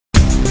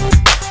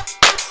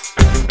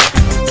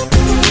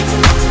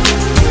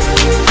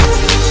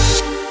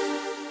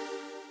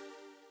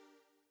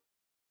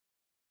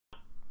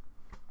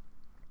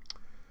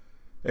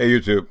Hey,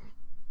 YouTube.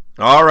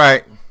 All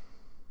right.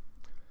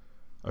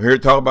 I'm here to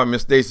talk about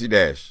Miss Stacey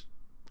Dash.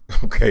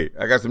 Okay,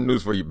 I got some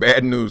news for you.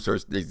 Bad news for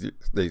Stacey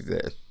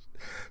Dash.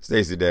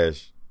 Stacey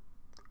Dash.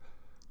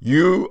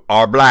 You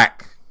are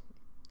black.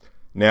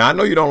 Now, I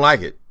know you don't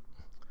like it.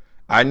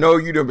 I know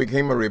you done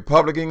became a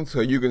Republican so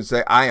you can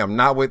say, I am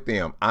not with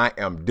them. I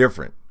am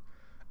different.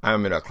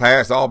 I'm in a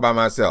class all by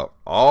myself.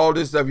 All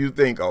this stuff you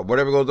think or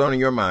whatever goes on in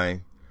your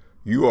mind,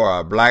 you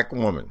are a black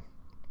woman.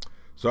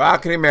 So I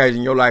can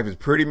imagine your life is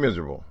pretty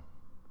miserable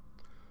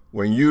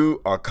when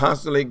you are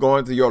constantly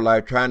going through your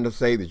life trying to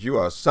say that you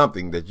are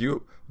something that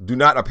you do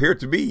not appear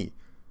to be.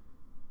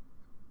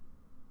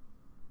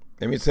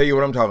 Let me tell you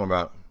what I'm talking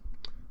about.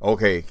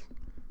 Okay,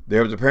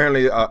 there was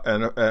apparently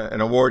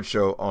an award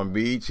show on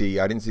BET.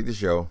 I didn't see the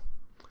show,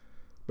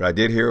 but I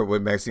did hear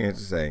what Maxine had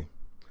to say,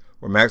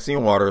 where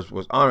Maxine Waters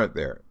was honored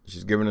there.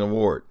 She's given an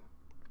award.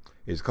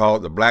 It's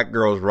called the Black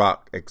Girls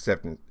Rock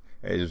Acceptance.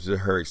 It was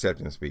her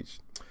acceptance speech.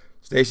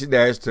 Stacey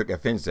Dash took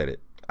offense at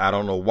it. I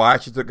don't know why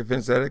she took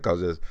offense at it,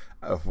 because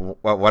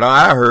what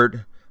I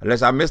heard,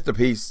 unless I missed a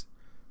piece,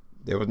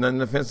 there was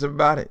nothing offensive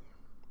about it.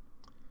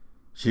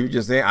 She was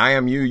just saying, I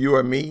am you, you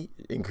are me,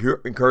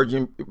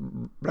 encouraging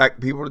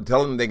black people to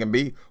tell them they can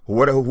be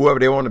whoever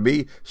they want to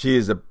be. She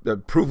is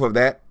the proof of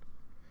that.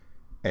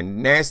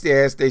 And nasty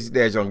ass Stacey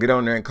Dash gonna get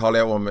on there and call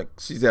that woman,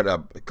 she said,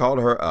 called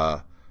her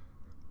a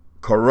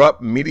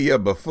corrupt media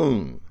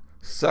buffoon,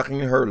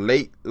 sucking her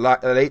late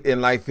in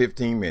life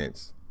 15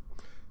 minutes.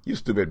 You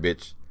stupid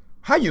bitch.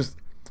 How you,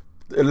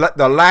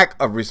 the lack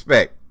of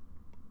respect.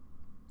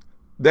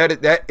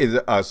 That is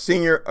a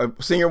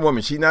senior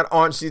woman. She's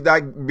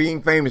not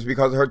being famous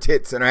because of her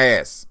tits and her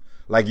ass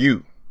like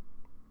you.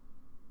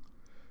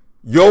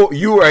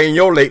 You are in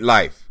your late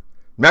life.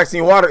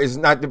 Maxine Waters is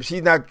not.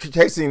 She's not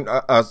chasing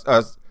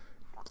a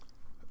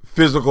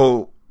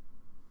physical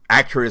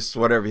actress,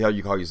 whatever the hell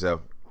you call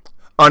yourself,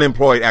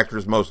 unemployed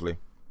actress mostly.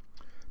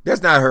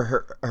 That's not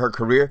her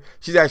career.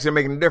 She's actually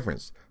making a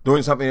difference,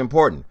 doing something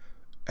important,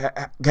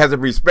 has a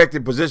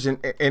respected position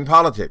in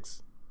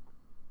politics.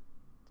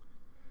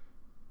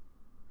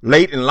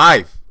 Late in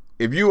life,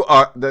 if you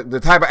are the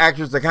type of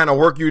actress, the kind of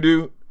work you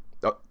do,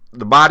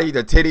 the body,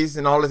 the titties,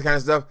 and all this kind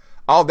of stuff,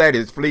 all that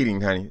is fleeting,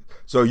 honey.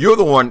 So you're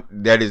the one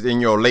that is in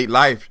your late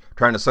life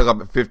trying to suck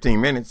up at 15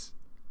 minutes,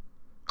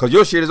 because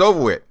your shit is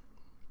over with.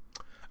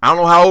 I don't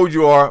know how old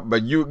you are,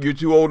 but you're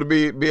too old to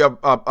be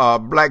a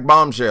black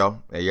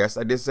bombshell. And yes,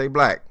 I did say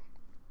black.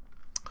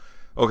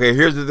 Okay,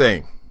 here's the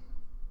thing.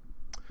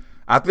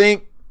 I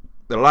think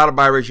that a lot of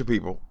biracial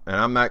people, and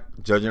I'm not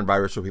judging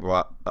biracial people.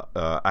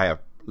 I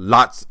have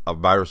lots of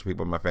biracial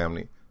people in my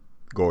family.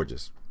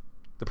 Gorgeous.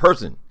 The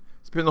person.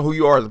 It depends on who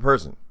you are as a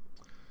person.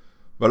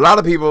 But a lot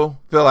of people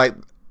feel like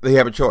they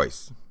have a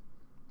choice.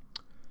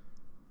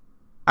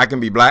 I can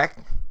be black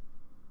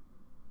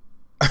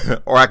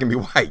or I can be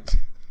white.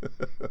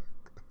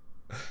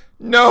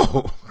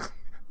 No.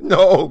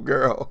 No,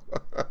 girl.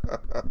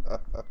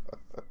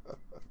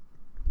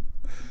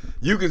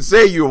 You can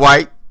say you're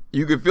white.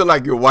 You can feel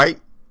like you're white.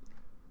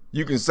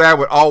 You can side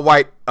with all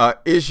white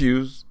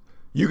issues.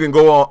 You can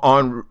go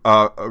on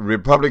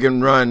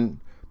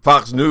Republican-run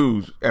Fox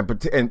News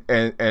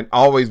and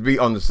always be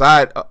on the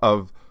side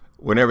of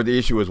whenever the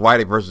issue is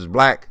white versus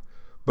black.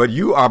 But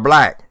you are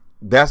black.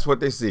 That's what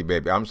they see,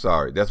 baby. I'm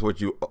sorry. That's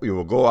what you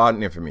will go out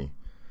in infamy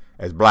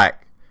as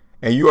black.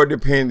 And you are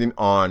depending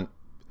on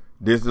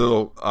this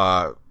little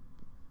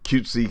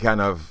cutesy kind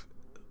of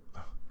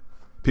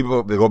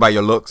people that go by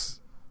your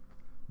looks.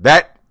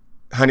 That,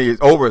 honey, is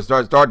over.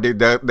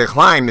 The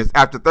decline is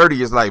after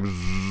 30. It's like,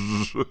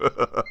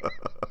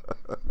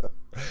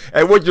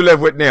 and what you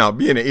left with now?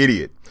 Being an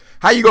idiot.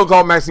 How you gonna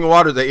call Maxine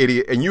Waters an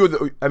idiot? And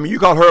you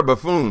call her a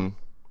buffoon,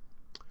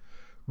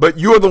 but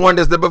you're the one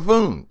that's the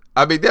buffoon.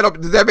 I mean,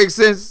 does that make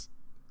sense?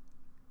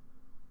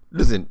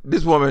 Listen,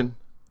 this woman,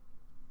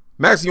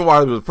 Maxine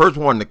Waters, was the first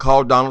one to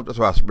call Donald. That's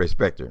why I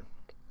respect her.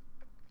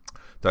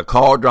 To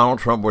call Donald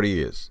Trump what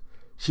he is.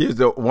 She is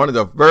one of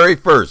the very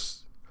first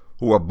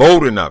who are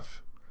bold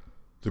enough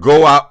to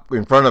go out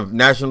in front of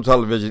national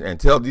television and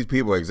tell these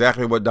people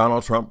exactly what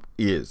Donald Trump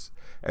is,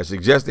 and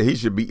suggest that he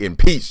should be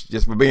impeached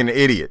just for being an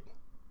idiot.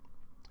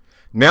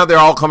 Now they're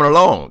all coming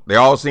along. They're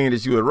all seeing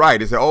that she was right.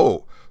 They say,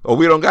 oh,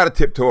 we don't got to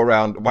tiptoe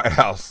around the White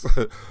House.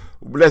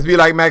 Let's be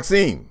like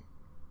Maxine.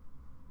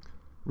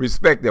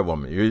 Respect that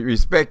woman. You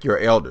respect your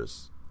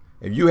elders.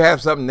 If you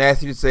have something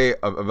nasty to say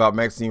about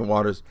Maxine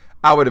Waters,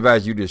 I would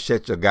advise you to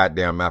shut your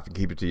goddamn mouth and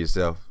keep it to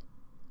yourself.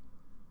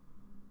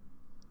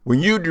 When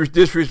you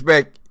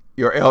disrespect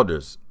your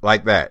elders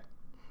like that.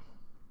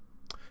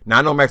 Now,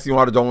 I know Maxine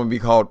Waters don't want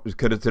to be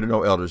considered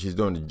no elder. She's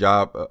doing the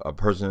job a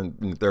person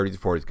in the 30s,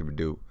 40s could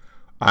do.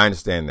 I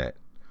understand that.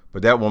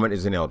 But that woman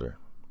is an elder.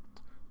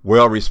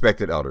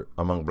 Well-respected elder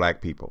among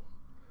black people.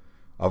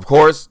 Of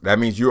course, that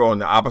means you're on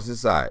the opposite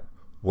side.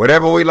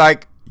 Whatever we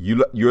like,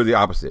 you're the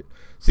opposite.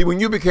 See, when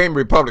you became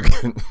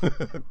Republican,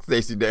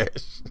 Stacey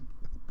Dash,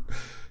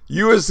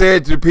 you have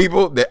said to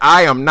people that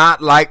I am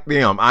not like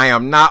them. I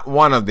am not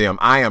one of them.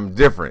 I am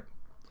different.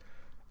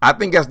 I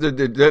think that's the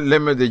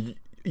dilemma that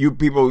you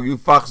people, you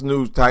Fox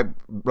News type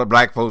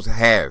black folks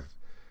have.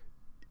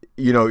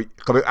 You know,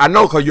 I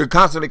know because you're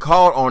constantly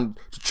called on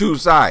to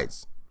choose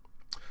sides.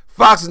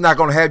 Fox is not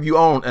going to have you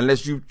on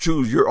unless you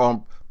choose you're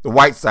on the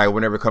white side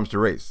whenever it comes to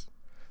race.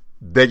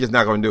 They're just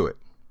not going to do it.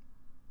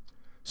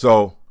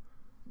 So,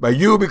 by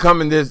you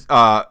becoming this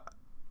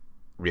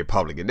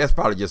Republican, that's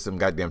probably just some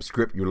goddamn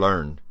script you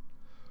learned.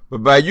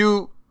 But by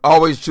you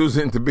always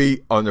choosing to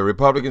be on the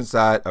Republican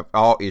side of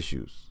all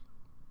issues,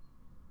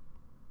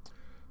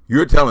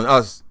 you're telling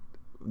us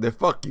that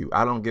fuck you.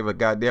 I don't give a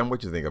goddamn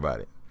what you think about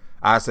it.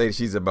 I say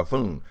she's a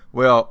buffoon.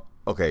 Well,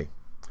 okay.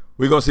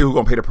 We're going to see who's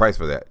going to pay the price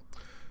for that.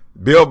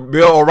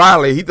 Bill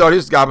O'Reilly, he thought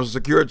his job was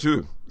secure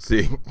too.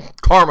 See,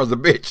 karma's a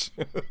bitch.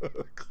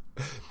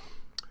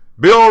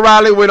 Bill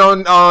O'Reilly went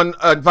on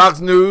Fox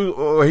News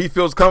where he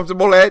feels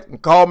comfortable at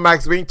and called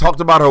Maxine, talked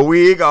about her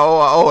wig.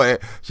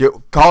 She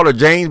called her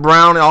James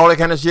Brown and all that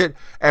kind of shit.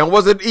 And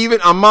was it even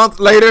a month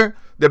later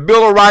that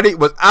Bill O'Reilly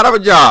was out of a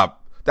job?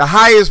 The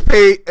highest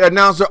paid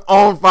announcer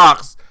on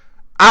Fox,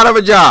 out of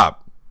a job.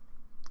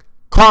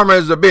 Karma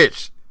is a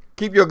bitch.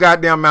 Keep your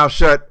goddamn mouth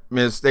shut,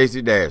 Miss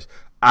Stacey Dash.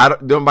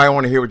 Nobody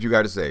want to hear what you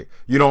got to say.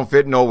 You don't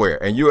fit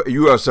nowhere. And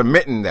you are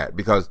submitting that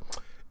because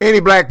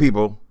any black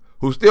people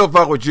who still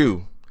fuck with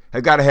you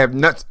have got to have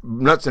nuts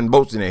and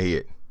bolts in their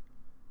head.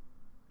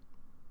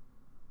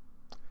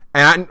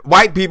 And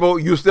white people,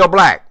 you still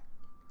black.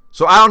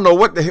 So I don't know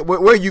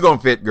where you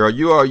gonna fit, girl.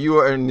 You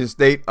are in this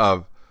state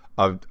of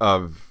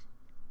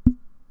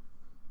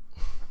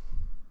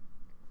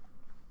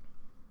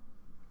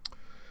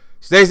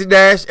Stacey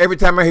Dash. Every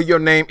time I hear your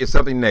name, it's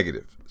something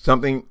negative,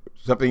 something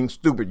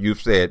stupid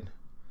you've said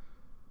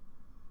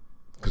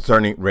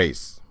concerning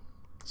race.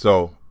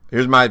 So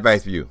here's my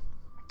advice for you.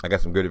 I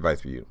got some good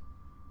advice for you.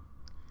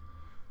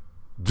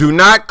 Do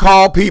not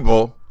call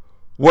people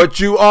what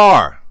you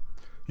are.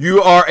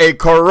 You are a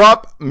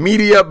corrupt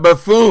media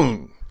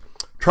buffoon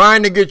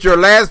trying to get your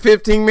last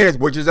 15 minutes,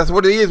 that's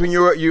what it is when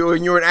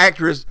you're an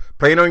actress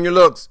playing on your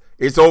looks.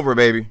 It's over,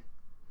 baby.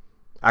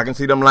 I can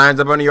see them lines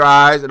up under your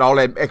eyes and all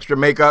that extra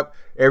makeup.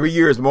 Every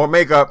year is more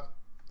makeup.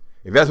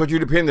 If that's what you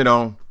depended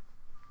on,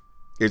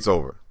 it's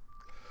over.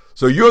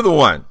 So you're the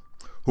one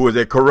who is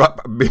a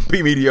corrupt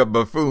media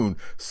buffoon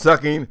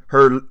sucking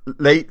her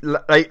late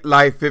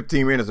life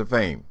 15 minutes of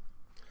fame.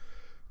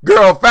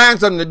 Girl, find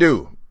something to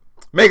do.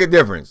 Make a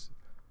difference.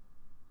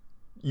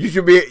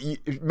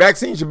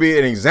 Maxine should be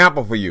an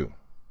example for you.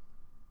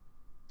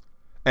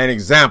 An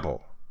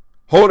example.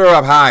 Hold her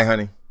up high,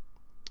 honey.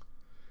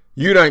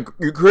 You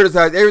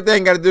criticize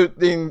everything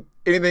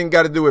anything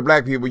got to do with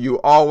black people, you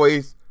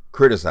always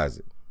criticize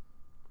it.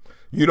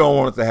 You don't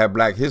want us to have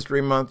Black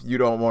History Month. You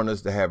don't want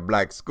us to have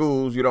black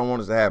schools. You don't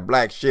want us to have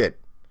black shit.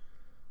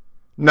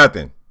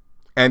 Nothing.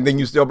 And then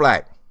you still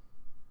black.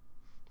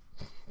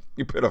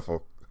 You're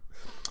pitiful.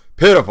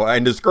 Pitiful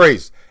and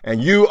disgrace.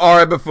 And you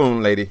are a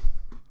buffoon, lady.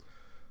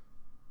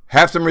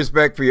 Have some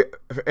respect for your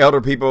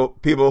elder people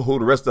who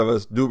the rest of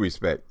us do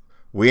respect.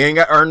 You have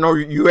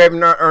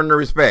not earned no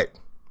respect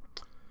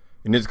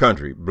in this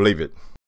country. Believe it.